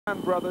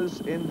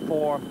Brothers in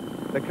for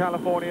the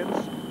Californians,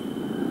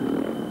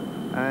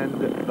 and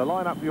the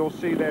lineup you'll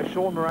see there: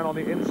 Sean Moran on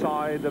the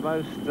inside, the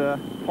most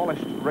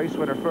polished race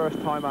winner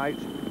first time out.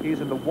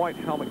 He's in the white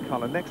helmet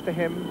colour. Next to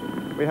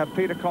him we have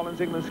Peter Collins,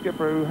 England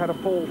skipper, who had a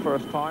fall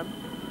first time.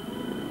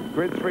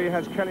 Grid 3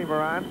 has Kelly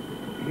Moran.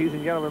 He's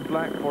in yellow and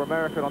black for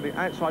America. And on the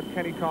outside,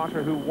 Kenny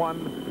Carter, who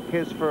won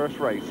his first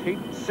race. Heat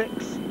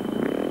 6.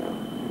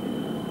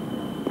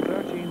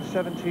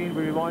 13-17,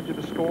 we remind you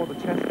the score. The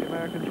test the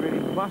Americans really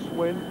must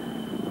win,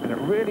 and it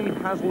really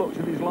has looked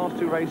in these last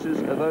two races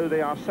as though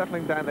they are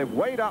settling down. They've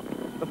weighed up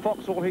the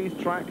Foxhall Heath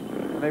track,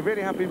 and they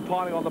really have been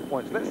piling on the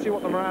points. Let's see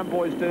what the Moran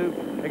boys do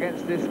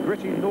against this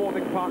gritty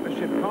Northern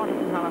partnership. Carter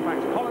from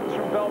Halifax, Collins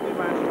from Bellevue,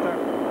 Manchester.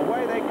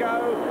 Away they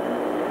go,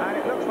 and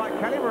it looks like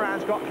Kelly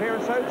Moran's got clear,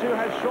 and so too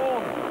has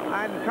Sean.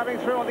 And coming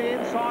through on the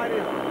inside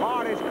is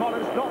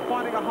Collins, not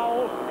finding a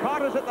hole.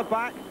 Carter's at the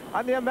back,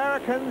 and the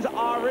Americans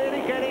are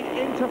really getting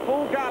into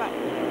full gallop.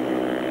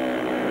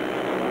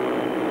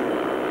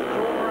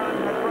 Sean Moran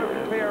has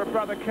broken clear of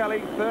brother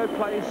Kelly. Third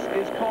place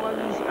is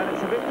Collins, and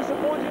it's a bit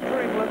disappointing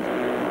for England.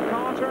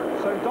 Carter,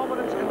 so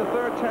dominant in the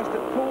third test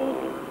at Poole,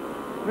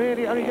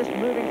 really only just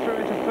moving through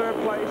into third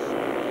place.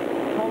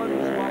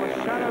 Collins, while a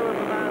shadow of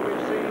the man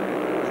we've seen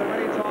so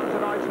many times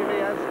on ITV,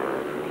 as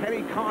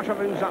Kenny Carter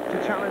moves up to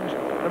challenge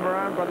the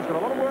Moran brothers. Got a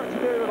lot of work to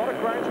do, a lot of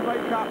ground to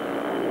make up.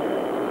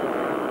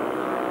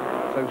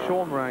 So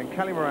Sean Moran,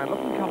 Kelly Moran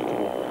looking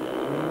comfortable.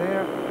 And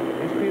there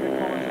is Peter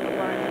Collins at the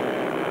back.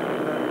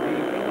 The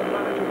England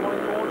manager,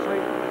 Warren Maudsley,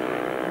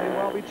 may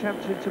well be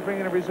tempted to bring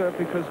in a reserve,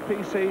 because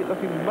PC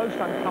looking most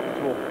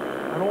uncomfortable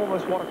and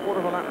almost, what, a quarter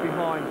of a lap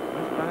behind.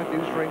 That's bad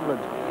news for England.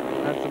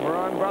 As the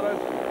Moran brothers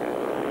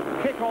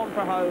kick on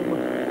for home.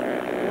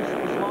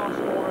 This last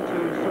corner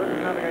to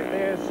certainly navigate.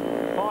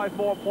 There's 5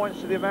 more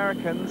points to the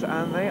Americans,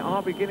 and they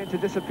are beginning to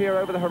disappear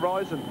over the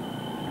horizon.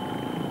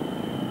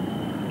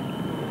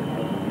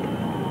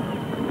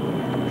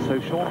 So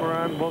Sean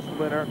Moran was the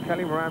winner.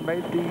 Kelly Moran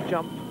made the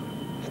jump,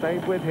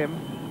 stayed with him.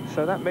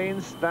 So that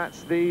means that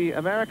the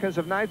Americans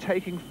have now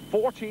taken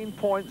 14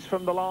 points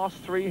from the last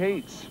 3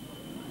 heats.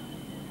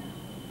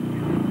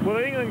 Well,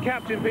 the England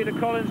captain, Peter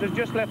Collins, has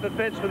just left the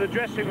pits for the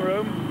dressing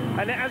room.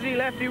 And as he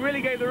left, he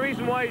really gave the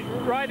reason why he's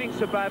riding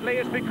so badly.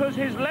 It's because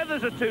his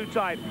leathers are too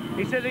tight.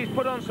 He says he's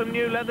put on some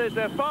new leathers.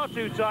 They're far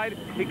too tight.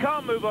 He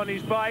can't move on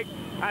his bike,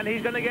 and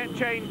he's going to get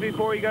changed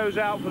before he goes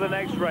out for the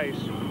next race.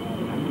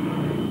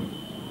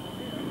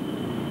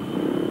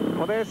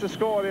 Well, there's the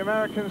score. The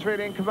Americans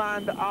really in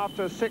command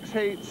after 6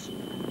 heats.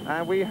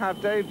 And we have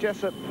Dave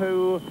Jessup,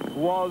 who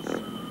was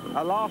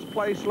a last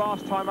place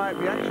last time out.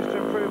 Be anxious to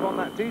improve on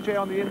that. DJ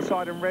on the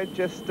inside in red,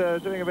 just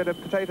doing a bit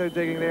of potato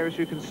digging there, as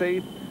you can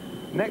see.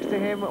 Next to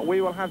him, we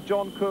will have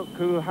John Cook,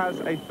 who has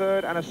a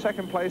 3rd and a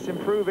 2nd place,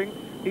 improving.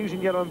 He's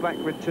in yellow and black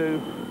grid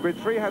 2. Grid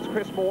 3 has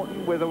Chris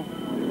Morton with a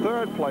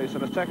 3rd place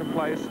and a 2nd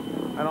place.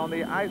 And on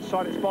the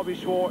outside, it's Bobby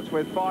Schwartz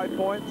with 5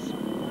 points.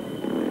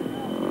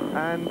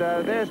 And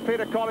there's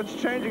Peter Collins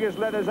changing his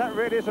leathers. That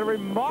really is a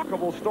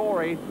remarkable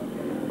story.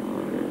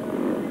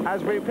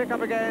 As we pick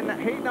up again,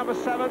 heat number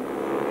 7.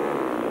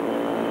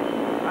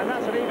 And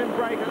that's an even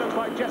break. It looks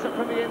like Jessup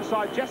from the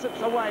inside.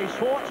 Jessup's away.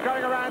 Schwartz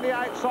going around the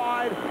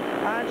outside.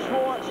 And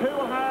Schwartz, who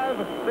will have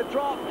the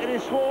drop? It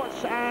is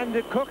Schwartz,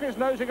 and Cook is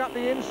nosing up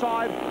the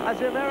inside as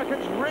the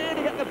Americans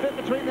really get the bit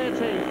between their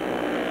teeth.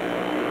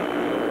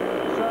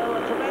 So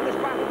a tremendous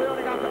battle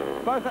building up,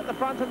 both at the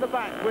front and the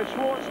back, with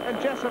Schwartz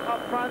and Jessup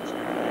up front.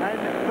 And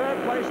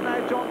 3rd place now,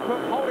 John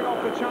Cook, holding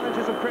off the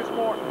challenges of Chris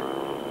Morton.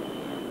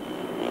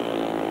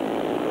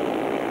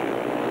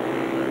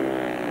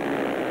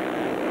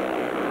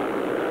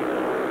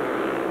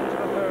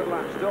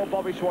 Still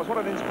Bobby Schwartz. What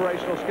an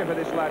inspirational skipper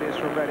this lad is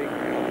from Reading.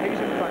 He's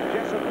in front.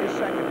 Jessup is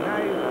 2nd.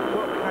 Now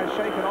Cook has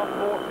shaken off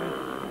Morton.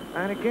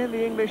 And again,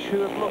 the English,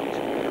 who have looked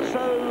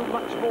so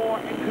much more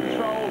in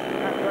control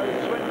at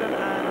both Swindon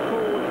and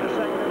Poole in the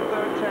 2nd and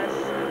 3rd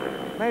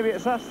tests. Maybe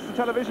it's us, the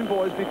television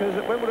boys, because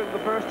at Wimbledon, the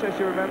 1st test,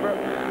 you remember,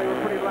 they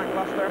were pretty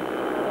lackluster.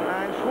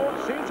 And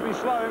Schwartz seems to be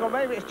slowing, or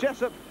maybe it's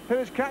Jessup who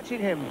is catching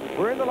him.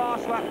 We're in the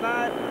last lap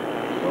now.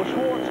 Will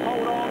Schwartz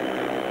hold on?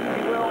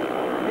 He will.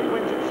 He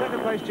wins it.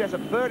 2nd place,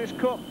 Jessup. 3rd is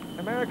Cook.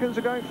 Americans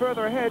are going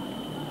further ahead.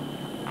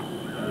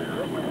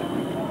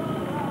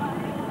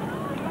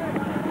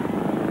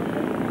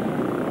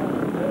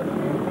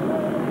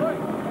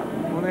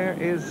 Well, there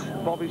is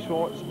Bobby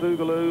Schwartz,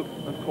 Boogaloo,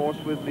 of course,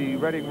 with the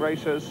Reading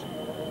Racers,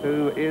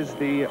 who is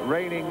the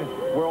reigning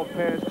World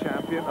Pairs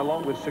champion,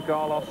 along with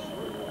Sigalos,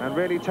 and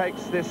really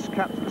takes this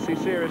captaincy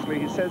seriously.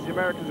 He says the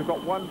Americans have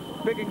got one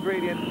big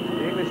ingredient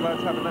the English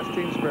lads have, and that's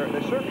team spirit.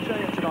 They're certainly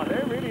showing it tonight.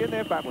 They're really in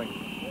there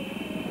battling.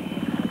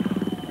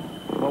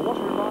 Well, what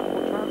a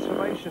remarkable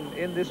transformation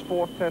in this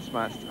 4th test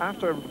match.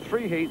 After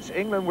 3 heats,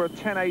 England were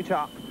 10-8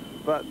 up,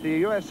 but the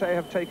USA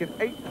have taken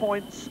 8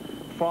 points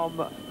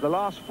from the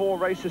last 4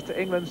 races to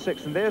England's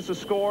 6. And there's the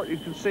score you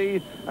can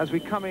see as we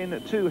come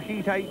in to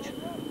heat 8,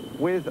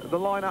 with the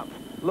lineup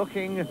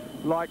looking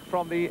like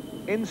from the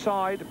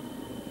inside.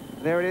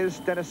 There it is,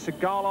 Dennis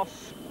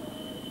Sigalos,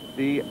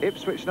 the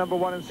Ipswich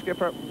 #1 and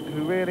skipper,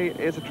 who really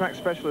is a track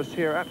specialist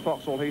here at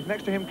Vauxhall Heath.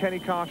 Next to him, Kenny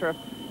Carter.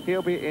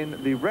 He'll be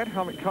in the red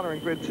helmet colour in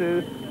grid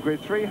 2. Grid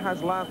 3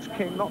 has Lance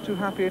King. Not too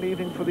happy an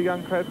evening for the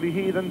young Credley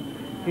Heathen.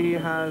 He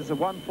has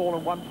 1 fall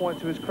and 1 point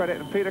to his credit.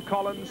 And Peter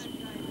Collins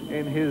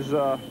in his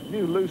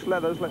new loose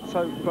leathers. Let's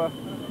hope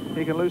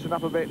he can loosen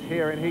up a bit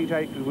here in Heat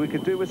 8, because we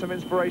could do with some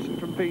inspiration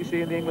from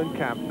PC in the England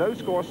camp. No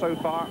score so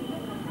far.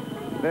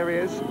 There he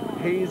is.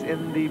 He's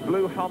in the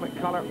blue helmet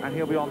colour, and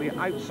he'll be on the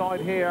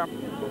outside here.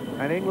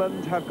 And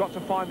England have got to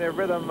find their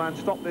rhythm and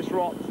stop this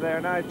rot.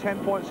 They're now 10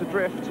 points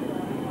adrift.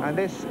 And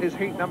this is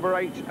heat number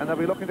 8, and they'll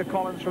be looking to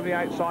Collins from the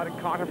outside and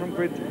Carter from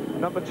grid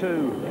number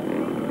 2.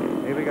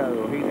 Here we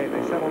go, heat 8,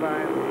 they settle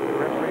down.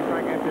 Referee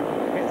Frank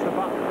Empton hits the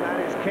button,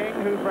 and it's King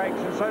who breaks,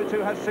 and so too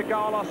has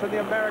Sigalos, and the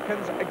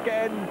Americans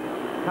again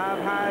have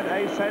had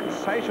a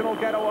sensational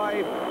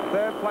getaway.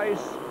 Third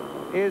place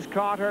is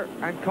Carter,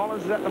 and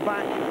Collins is at the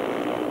back.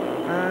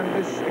 And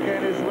this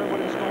again is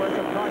Wimbledon score. It's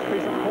a nice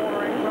piece of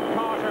cornering from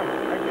Carter,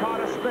 and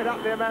Carter split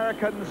up the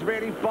Americans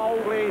really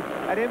boldly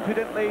and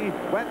impudently,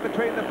 went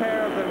between the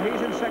pair of them.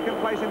 He's in second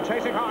place and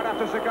chasing hard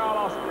after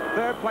Sigalos.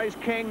 Third place,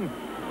 King.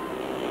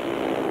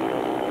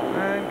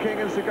 And King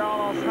and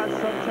Sigalos has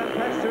some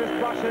tempestuous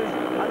brushes,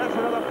 and that's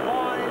another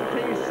fine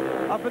piece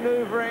of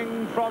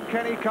manoeuvring from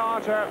Kenny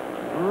Carter.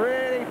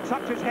 Really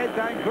tucked his head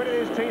down,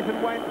 gritted his teeth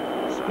and went,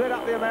 split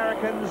up the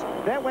Americans,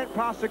 then went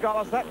past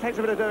Sigalos. That takes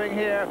a bit of doing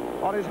here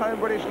on his home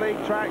British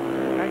League track.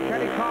 And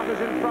Kenny Carter's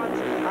in front,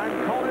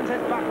 and Collins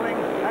is battling,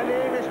 and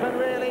the Englishmen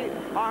really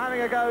are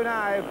having a go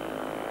now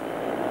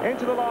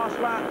into the last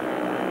lap.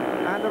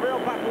 And the real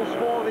battles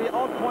for the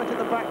odd point at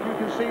the back. You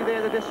can see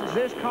there the distance.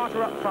 There's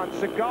Carter up front.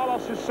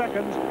 Sigalos is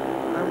second.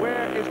 And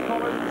where is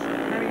Collins?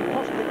 Can he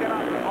possibly get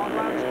up on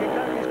Lance King?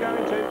 No, he's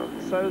going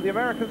to. So the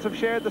Americans have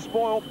shared the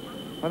spoil.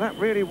 And that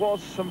really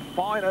was some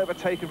fine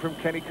overtaking from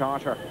Kenny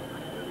Carter.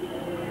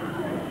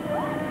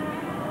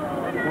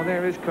 Well,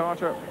 there is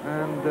Carter.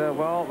 And,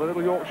 well, the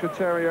little Yorkshire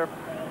Terrier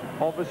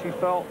obviously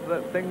felt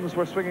that things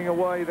were swinging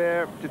away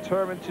there,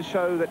 determined to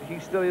show that he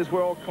still is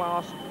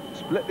world-class.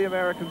 Split the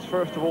Americans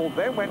first of all,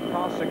 then went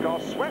past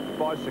Sigalos, swept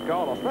by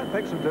Sigalos. That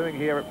takes some doing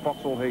here at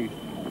Vauxhall Heath.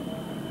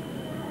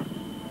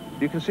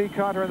 You can see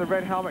Carter in the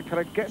red helmet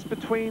colour gets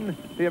between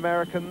the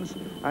Americans,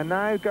 and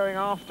now going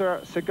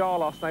after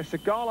Sigalos. Now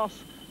Sigalos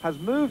has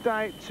moved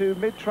out to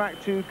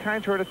mid-track to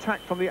counter an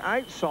attack from the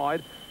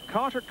outside.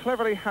 Carter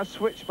cleverly has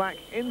switched back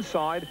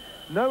inside.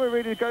 Nowhere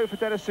really to go for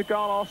Dennis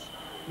Sigalos.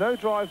 No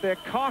drive there.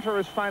 Carter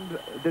has found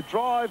the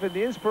drive and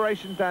the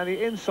inspiration down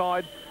the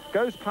inside.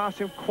 Goes past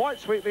him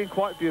quite sweetly and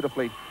quite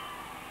beautifully.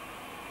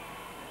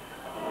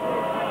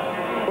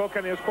 Well,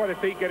 Kenny, it was quite a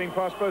feat getting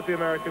past both the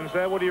Americans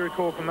there. What do you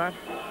recall from that?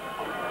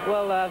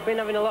 Well, I've been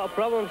having a lot of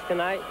problems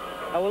tonight.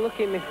 I was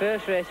looking at my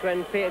first race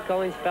when Peter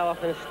Collins fell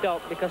off and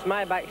stopped, because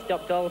my bike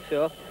stopped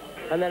also.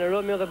 And then I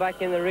rode my other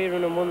bike in the rear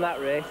run and won that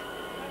race.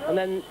 And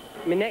then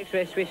my next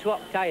race we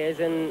swapped tyres,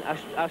 and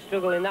I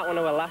struggled in that one.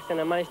 I was last,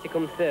 and I managed to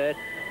come third.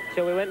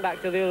 So we went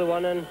back to the other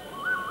one and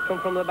come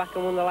from the back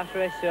and won the last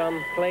race, so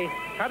I'm pleased.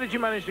 How did you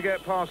manage to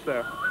get past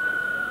there?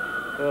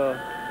 So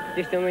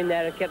just hung in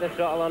there and kept the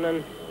throttle on,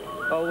 and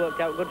all worked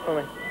out good for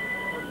me.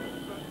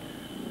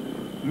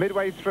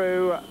 Midway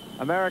through,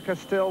 America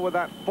still with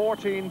that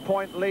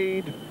 14-point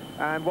lead,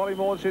 and Wally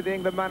Maudsley, the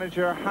England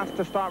manager, has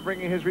to start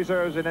bringing his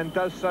reserves in, and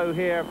does so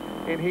here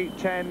in Heat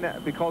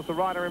 10, because the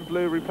rider in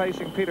blue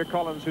replacing Peter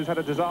Collins, who's had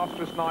a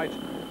disastrous night,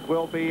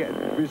 will be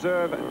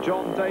reserve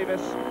John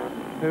Davis,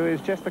 who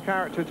is just the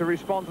character to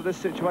respond to this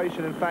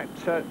situation. In fact,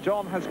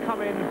 John has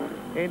come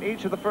in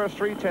each of the first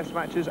 3 test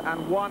matches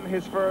and won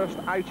his first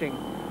outing.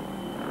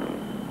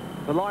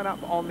 The lineup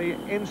on the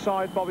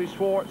inside, Bobby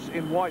Schwartz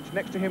in white.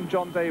 Next to him,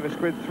 John Davis.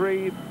 Grid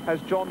 3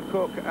 has John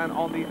Cook, and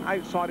on the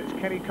outside, it's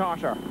Kenny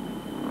Carter.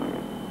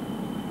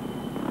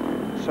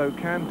 So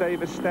can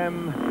Davis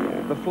stem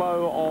the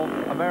flow of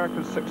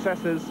America's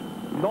successes?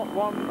 Not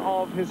one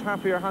of his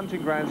happier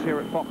hunting grounds here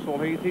at Vauxhall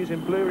Heath. He's in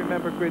blue,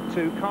 remember, grid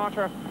 2.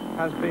 Carter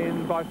has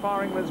been by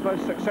far England's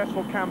most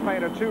successful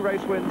campaigner. 2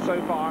 race wins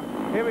so far.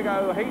 Here we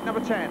go, heat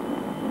number 10.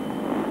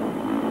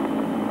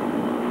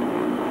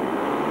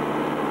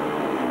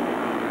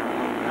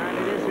 And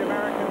it is the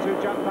Americans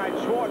who jump out.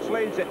 Schwartz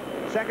leads it.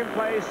 Second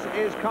place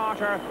is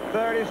Carter.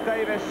 Third is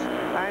Davis.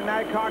 And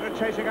now Carter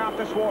chasing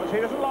after Schwartz. He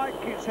doesn't like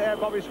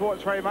Bobby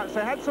Schwartz very much.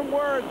 They had some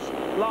words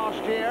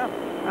last year.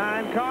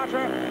 And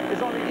Carter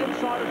is on the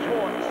inside of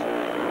Schwartz.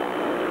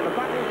 The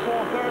battle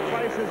for third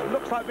place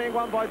looks like being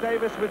won by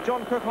Davis, with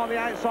John Cook on the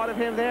outside of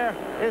him. There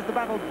is the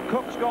battle.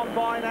 Cook's gone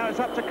by. Now it's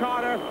up to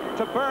Carter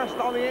to burst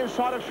on the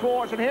inside of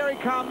Schwartz, and here he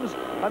comes,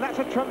 and that's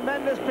a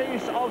tremendous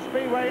piece of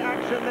speedway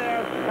action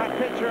there. That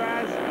picture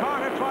as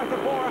Carter tries to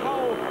bore a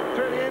hole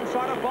through the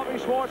inside of Bobby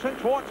Schwartz, and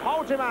Schwartz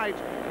holds him out.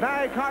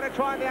 Now Carter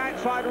trying the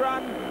outside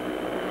run,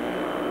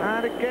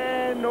 and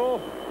again,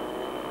 oh,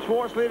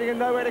 Schwartz leaving him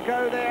nowhere to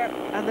go there,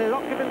 and they're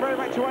not giving very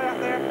much away up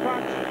there in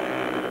front.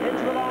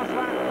 Into the last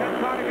lap,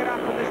 can Carter get up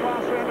in this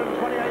last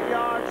 328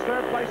 yards?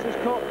 Third place is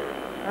Cook,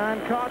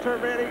 and Carter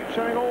really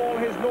showing all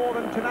his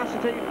northern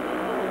tenacity.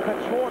 but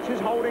Schwartz is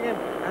holding him,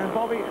 and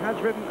Bobby has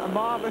ridden a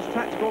marvellous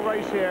tactical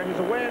race here. His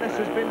awareness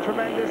has been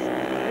tremendous.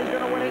 He's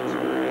going to win it.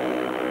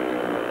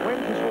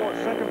 Win for Schwartz,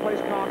 second place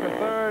Carter,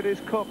 third is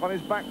Cook on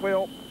his back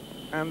wheel,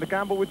 and the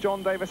gamble with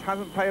John Davis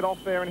hasn't paid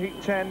off there in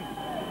heat 10.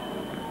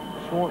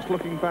 Schwartz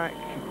looking back,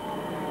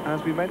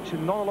 as we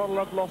mentioned, not a lot of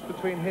love lost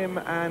between him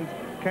and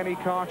Kenny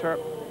Carter.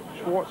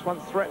 Schwartz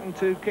once threatened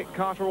to kick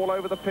Carter all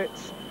over the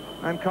pits,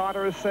 and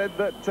Carter has said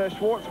that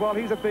Schwartz, well,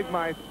 he's a big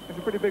mate. He's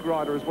a pretty big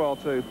rider as well,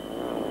 too.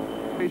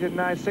 Beaten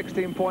now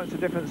 16 points the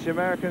difference. The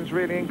Americans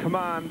really in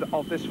command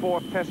of this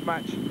fourth test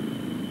match.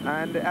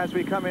 And as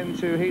we come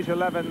into heat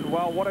 11,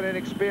 well, what an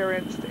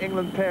inexperienced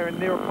England pair in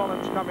Neil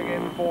Collins coming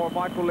in for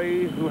Michael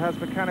Lee, who has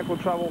mechanical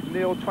trouble.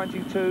 Neil,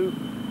 22,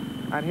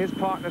 and his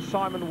partner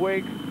Simon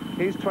Wigg,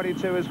 he's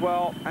 22 as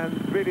well.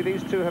 And really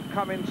these two have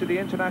come into the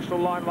international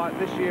limelight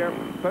this year,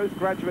 both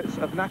graduates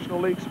of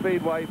National League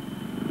Speedway.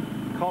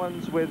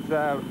 Collins with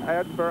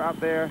Edinburgh up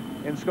there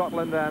in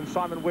Scotland, and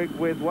Simon Wigg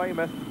with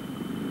Weymouth.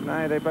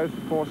 Now they both,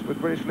 of course, with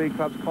British League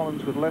clubs,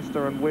 Collins with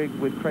Leicester and Wigg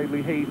with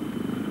Cradley Heath.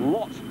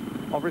 Lot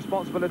of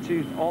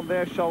responsibility on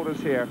their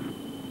shoulders here.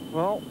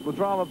 Well, the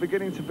drama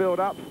beginning to build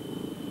up.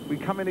 We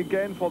come in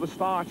again for the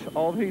start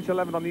of heat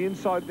 11 on the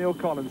inside, Neil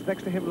Collins.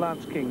 Next to him,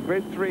 Lance King.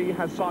 Grid 3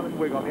 has Simon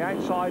Wigg on the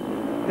outside.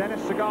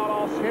 Dennis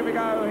Sigalos, here we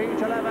go,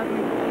 heat 11.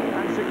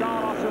 And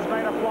Sigalos has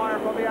made a flyer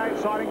from the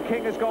outside, and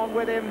King has gone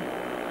with him.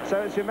 So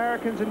it's the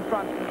Americans in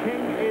front. King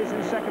is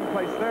in second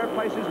place. Third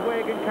place is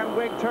Wigg, and can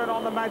Wigg turn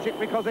on the magic,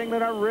 because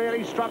England are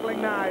really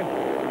struggling now. Wigg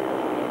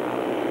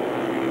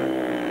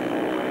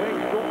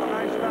brought the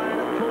house down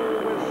at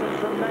Poole with some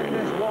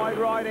tremendous wide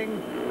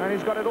riding, and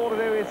he's got it all to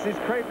do. It's his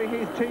Cradley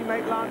Heath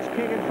teammate Lance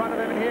King in front of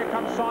him, and here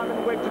comes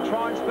Simon Wigg to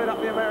try and split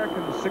up the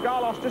Americans.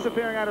 Sigalos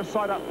disappearing out of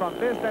sight up front.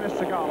 There's Dennis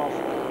Sigalos.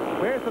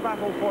 Where's the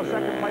battle for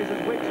second place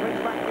as Wigg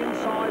swings back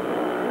inside,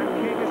 and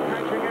King is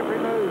countering every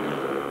move.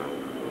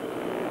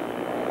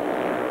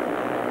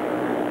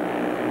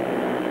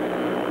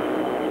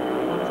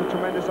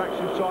 Tremendous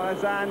action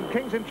shot, and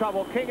King's in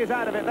trouble. King is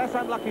out of it. That's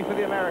unlucky for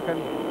the American.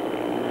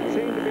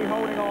 Seems to be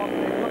holding on.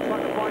 It looks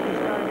like the fight is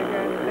going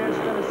again. There's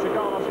Dennis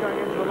Sigalos going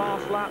into the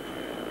last lap.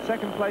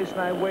 Second place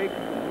now, Wigg.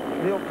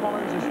 Neil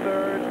Collins is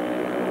third.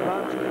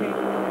 Lance King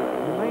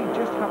may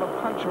just have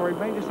a punch, or he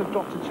may just have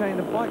dropped a chain.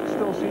 The bike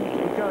still seems to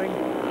be going.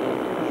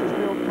 This is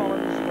Neil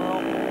Collins.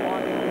 Well,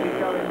 fighting, he's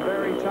going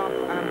very tough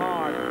and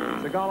hard.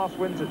 Sigalos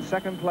wins at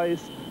second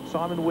place.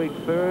 Simon Wigg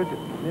third.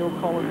 Neil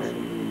Collins.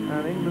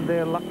 And England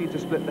there lucky to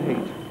split the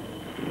heat.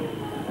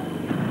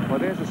 Well,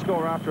 there's the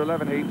score after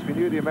 11 heats. We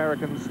knew the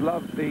Americans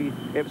loved the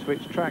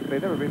Ipswich track.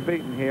 They've never been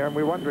beaten here, and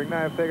we're wondering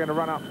now if they're going to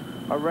run up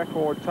a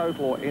record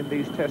total in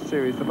these test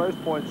series. The most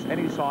points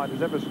any side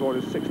has ever scored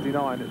is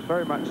 69. It's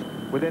very much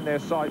within their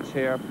sights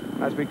here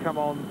as we come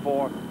on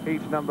for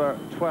heat number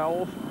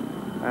 12.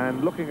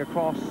 And looking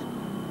across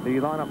the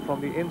lineup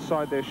from the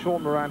inside, there's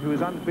Sean Moran, who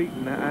is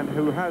unbeaten and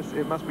who has,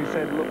 it must be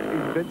said, looked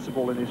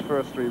invincible in his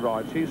first three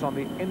rides. He's on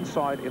the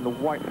inside in the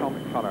white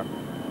helmet colour.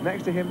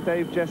 Next to him,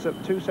 Dave Jessup,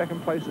 2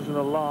 second places in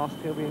the last.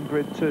 He'll be in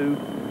grid 2.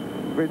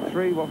 Grid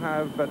 3 will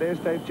have, there's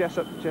Dave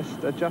Jessup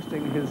just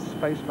adjusting his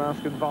face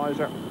mask and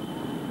visor.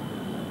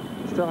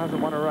 Still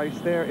hasn't won a race.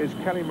 There is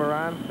Kelly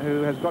Moran,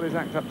 who has got his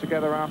act up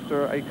together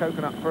after a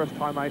coconut first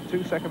time out.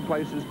 2 second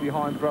places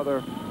behind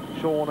brother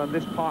Sean, and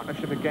this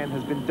partnership again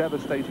has been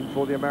devastating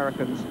for the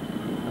Americans.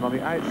 And on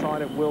the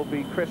outside it will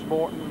be Chris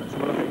Morton. Let's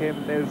have a look at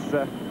him.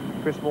 There's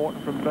Chris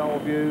Morton from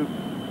Bellevue.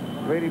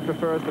 Really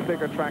prefers the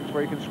bigger tracks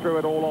where he can screw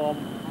it all on.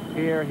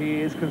 Here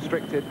he is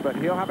constricted, but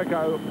he'll have a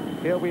go.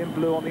 He'll be in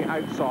blue on the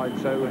outside.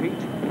 So heat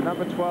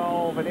number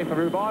 12, and if a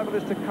revival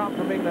is to come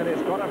from England,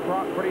 it's got to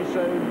start pretty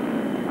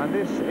soon. And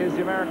this is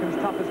the Americans'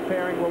 toughest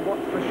pairing. We'll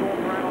watch for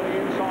Sean Moran on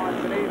the inside.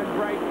 It's an even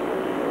break.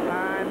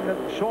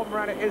 And Sean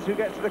Moran it is who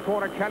gets to the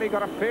corner. Kelly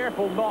got a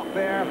fearful knock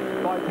there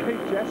by Dave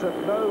Jessup.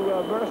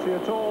 No mercy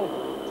at all.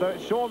 So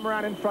it's Sean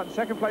Moran in front.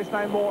 Second place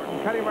now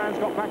Morton. Kelly Moran's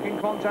got back in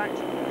contact.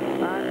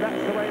 And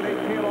that's the way they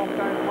peel off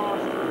down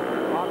past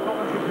our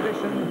commentary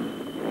position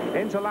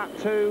into lap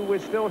 2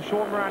 with still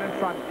Sean Moran in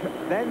front.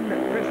 Then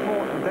Chris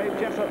Morton. Dave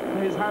Jessup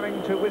is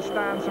having to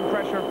withstand some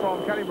pressure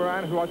from Kelly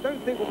Moran, who I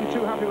don't think will be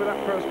too happy with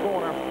that first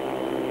corner.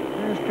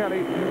 There's Kelly.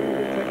 He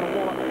did take a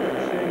wallop.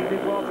 He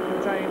did well to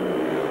contain.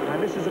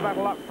 And this is the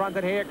battle up front,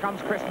 and here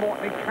comes Chris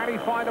Morton. Can he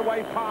find a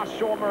way past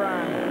Sean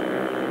Moran?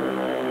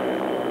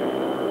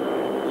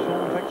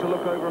 Sean takes a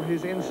look over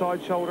his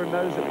inside shoulder,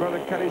 knows that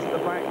brother Kelly's at the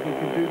back. He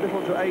can do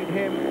little to aid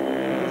him.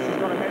 This has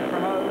got to head for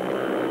home.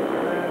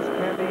 As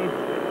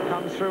Kelly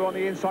comes through on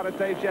the inside of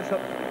Dave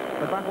Jessup.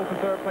 The battle for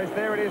third place.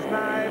 There it is now.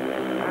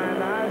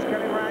 And has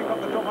Kelly Moran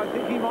got the drop? I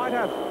think he might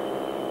have.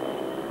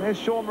 There's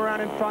Sean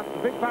Moran in front.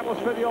 Big battles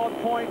for the odd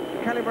point.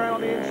 Kelly Moran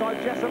on the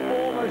inside. Jessup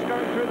almost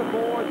going through the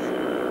boards.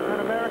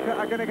 And America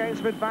are going to gain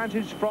some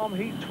advantage from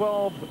heat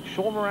 12.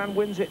 Sean Moran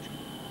wins it.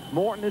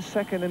 Morton is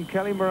second, and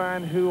Kelly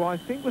Moran, who I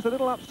think was a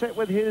little upset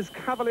with his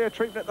cavalier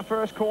treatment at the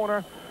first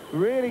corner,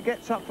 really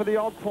gets up for the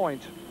odd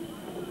point.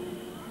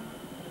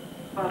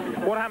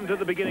 What happened at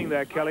the beginning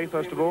there, Kelly,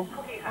 first of all?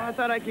 I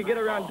thought I could get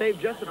around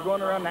Dave Jessup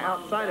going around the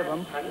outside of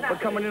him,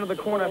 but coming into the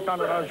corner, I found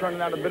that I was running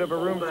out a bit of a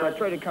room, so I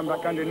tried to come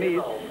back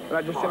underneath, but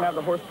I just didn't have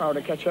the horsepower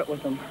to catch up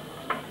with him.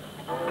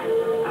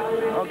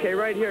 Okay,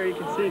 right here, you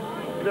can see,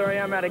 there I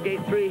am at a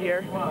gate 3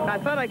 here. And I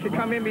thought I could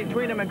come in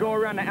between them and go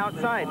around the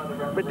outside,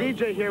 but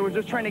DJ here was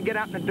just trying to get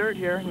out in the dirt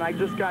here, and I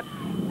just got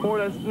more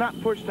or less, not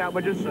pushed out,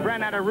 but just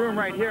ran out of room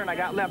right here, and I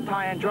got left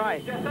high and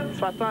dry.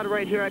 So I thought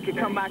right here I could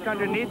come back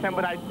underneath him,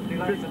 but I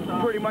just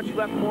pretty much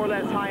left more or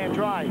less high and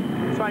dry.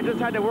 So I just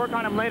had to work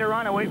on him later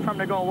on and wait for him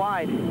to go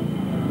wide.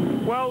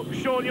 Well,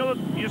 Sean,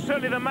 you're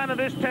certainly the man of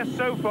this test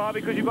so far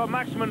because you've got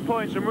maximum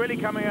points and really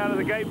coming out of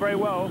the gate very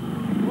well.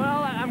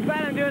 Well, I'm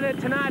glad I'm doing it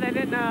tonight. I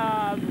didn't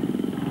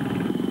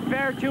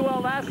fare too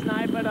well last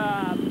night, but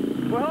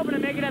we're hoping to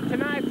make it up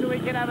tonight so we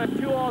can have a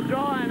 2-all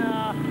draw and,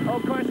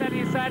 of course, have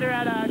the decider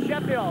at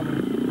Sheffield.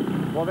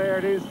 Well, there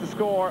it is, the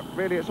score.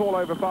 Really, it's all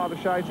over bar the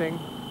shouting.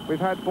 We've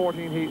had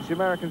 14 heats. The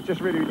Americans just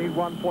really need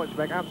 1 point to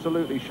make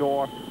absolutely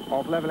sure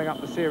of levelling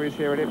up the series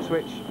here at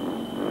Ipswich.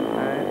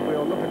 And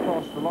we'll look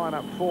across the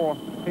lineup for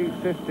heat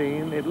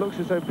 15. It looks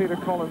as though Peter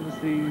Collins,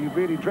 the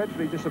really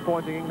dreadfully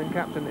disappointing England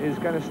captain, is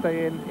going to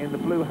stay in the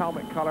blue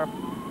helmet colour.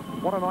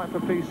 What a night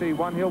for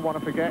PC1, he'll want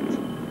to forget.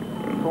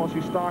 Of course,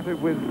 he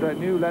started with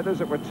new leathers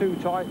that were too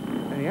tight,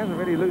 and he hasn't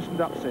really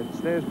loosened up since.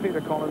 There's Peter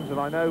Collins, and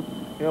I know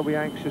he'll be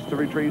anxious to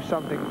retrieve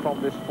something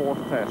from this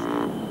 4th test.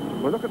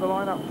 We'll look at the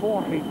lineup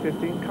for heat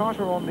 15.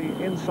 Carter on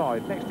the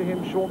inside. Next to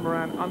him, Sean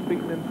Moran,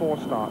 unbeaten in 4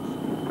 starts.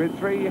 Grid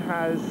 3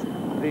 has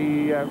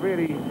the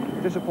really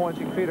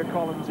disappointing Peter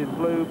Collins in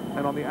blue,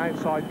 and on the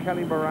outside,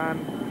 Kelly Moran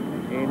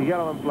in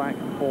yellow and black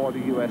for the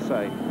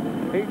USA.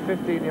 Heat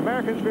 15, the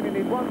Americans really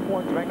need 1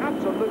 point to make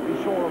absolutely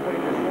sure of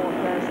winning this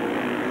 4th test,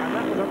 and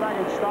that was a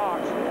ragged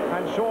start,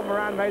 and Sean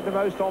Moran made the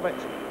most of it.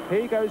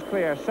 He goes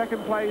clear.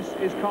 2nd place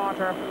is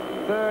Carter,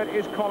 3rd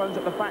is Collins,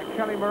 at the back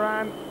Kelly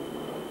Moran,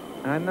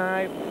 and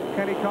now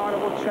Kenny Carter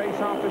will chase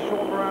after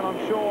Sean Moran, I'm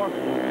sure,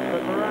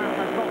 but Moran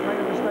has not made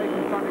a mistake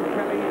in front of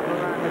Kelly.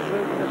 Moran has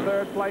moved to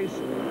 3rd place,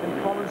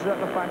 and Collins is at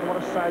the back. What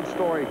a sad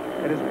story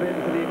it has been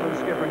for the England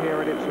skipper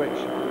here at Ipswich.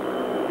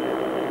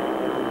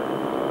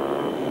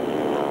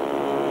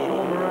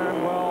 Sean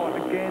Moran, well,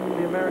 again,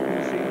 the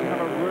Americans seem to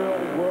have a real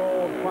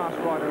world-class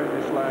rider in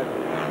this lad.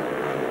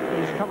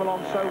 He's come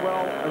along so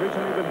well,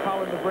 originally with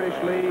Hull in the British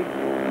League,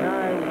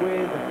 now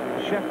with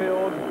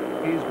Sheffield.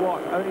 He's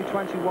what, only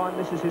 21.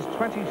 This is his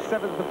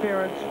 27th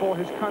appearance for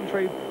his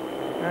country,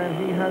 and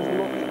he has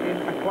looked in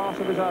a class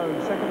of his own.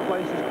 2nd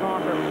place is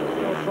Carter,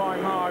 still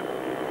trying hard,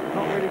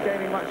 not really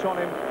gaining much on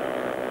him.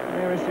 And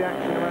there is the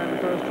action around the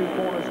first 2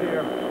 corners here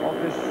of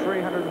this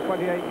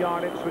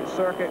 328-yard Ipswich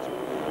circuit,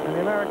 and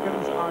the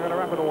Americans are going to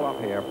wrap it all up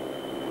here.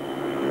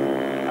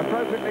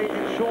 Appropriately,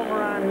 it's Sean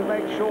Moran who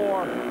makes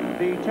sure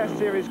the test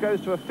series goes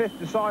to a 5th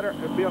decider.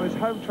 It'll be on his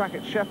home track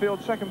at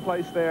Sheffield. 2nd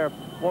place there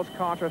was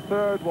Carter.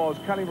 3rd was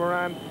Kelly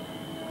Moran.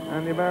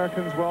 And the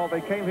Americans, well,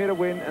 they came here to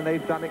win, and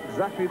they've done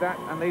exactly that,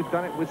 and they've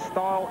done it with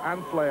style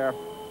and flair.